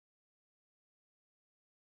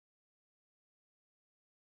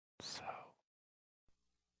So,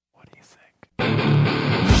 what do you think?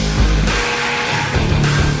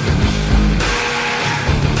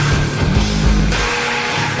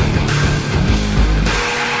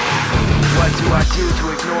 What do I do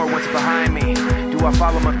to ignore what's behind me? Do I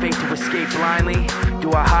follow my fate to escape blindly?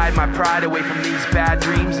 Do I hide my pride away from these bad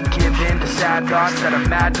dreams and give in to sad thoughts that are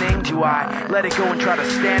maddening? Do I let it go and try to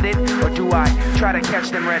stand it? Or do I try to catch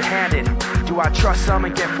them red-handed? Do I trust some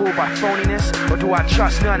and get fooled by phoniness? Or do I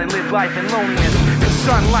trust none and live life in loneliness? Cause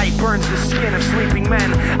sunlight burns the skin of sleeping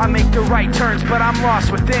men. I make the right turns but I'm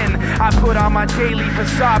lost within. I put on my daily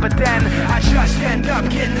facade but then I just end up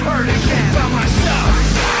getting hurt again by myself.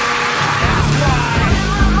 That's why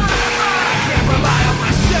I can't rely on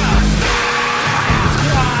myself. That's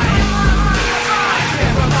why I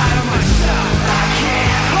can't rely on myself. I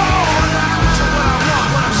can't hold on to what I want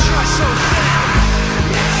when I'm stressed so thin.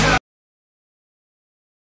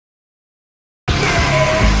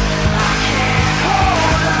 I can't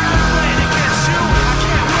hold on. Playing against you, I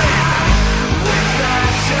can't win.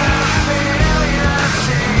 Without some failure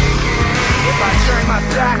sinking. If I turn my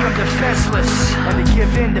back, I'm defenseless. And to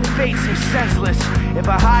give in to fate seems senseless. If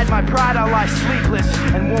I hide my pride, I'll lie sleepless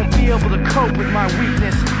and won't be able to cope with my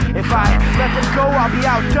weakness. If I let them go, I'll be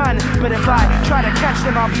outdone. But if I try to catch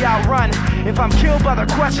them, I'll be outrun. If I'm killed by their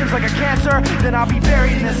questions like a cancer, then I'll be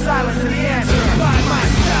buried in the silence of the answer. By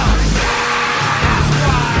myself. That's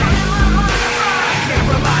why I can't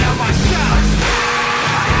rely on myself.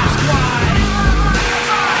 That's why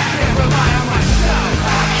I can't rely on myself.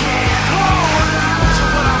 I can't hold on to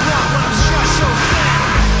what I want when I'm stressed so thin.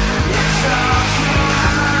 It's all too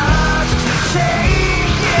much to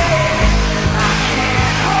take it. I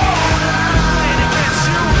can't hold on. Playing against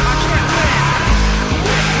you, I can't win.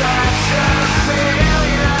 Without some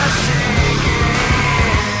failure sinking.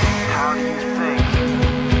 How do you think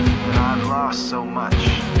that I've lost so much?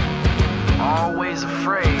 Always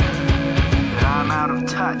afraid that I'm out of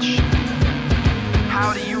touch.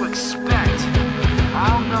 How do you expect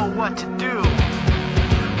I'll know what to do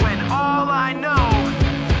when all I know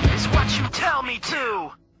is what you tell me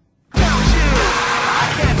to?